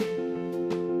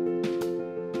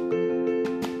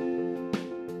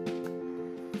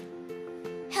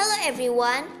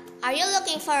everyone, are you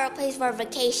looking for a place for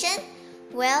vacation?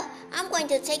 Well, I'm going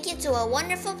to take you to a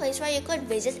wonderful place where you could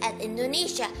visit at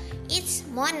Indonesia. It's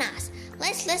Monas.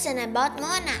 Let's listen about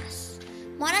Monas.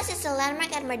 Monas is a landmark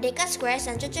at Merdeka Square,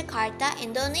 Central Jakarta,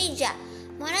 Indonesia.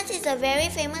 Monas is a very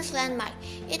famous landmark.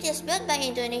 It is built by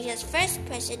Indonesia's first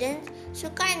president,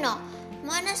 Sukarno.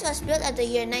 Monas was built at the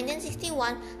year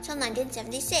 1961 till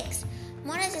 1976.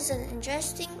 Monas is an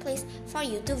interesting place for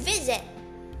you to visit.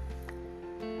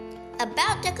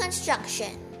 About the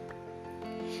construction.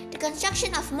 The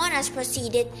construction of Monas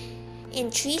proceeded in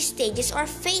 3 stages or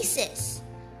phases.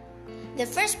 The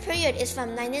first period is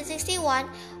from 1961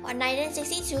 or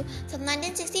 1962 to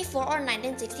 1964 or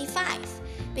 1965.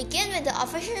 Begin with the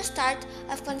official start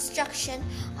of construction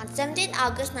on 17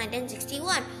 August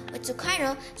 1961, with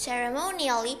Sukarno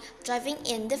ceremonially driving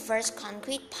in the first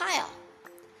concrete pile.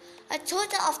 A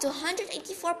total of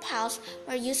 284 piles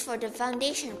were used for the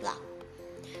foundation block.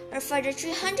 A further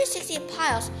 360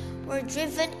 piles were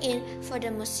driven in for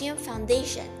the museum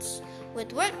foundations,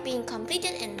 with work being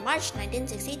completed in March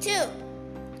 1962.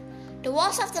 The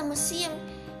walls of the museum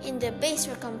in the base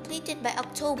were completed by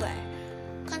October.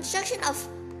 Construction of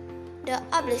the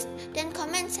obelisk then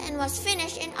commenced and was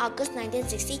finished in August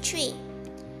 1963.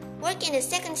 Work in the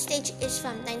second stage is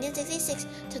from 1966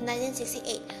 to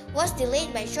 1968, was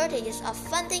delayed by shortages of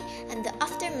funding and the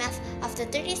aftermath of the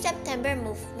 30 September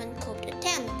movement coup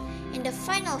attempt. In the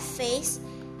final phase,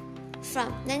 from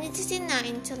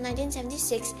 1969 till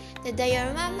 1976, the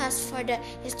dioramas for the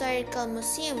historical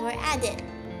museum were added.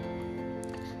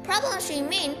 Problems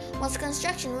remained once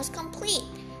construction was complete,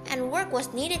 and work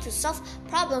was needed to solve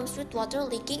problems with water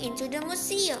leaking into the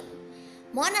museum.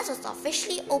 Monas was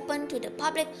officially opened to the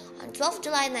public on 12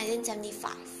 July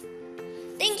 1975.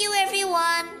 Thank you,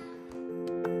 everyone!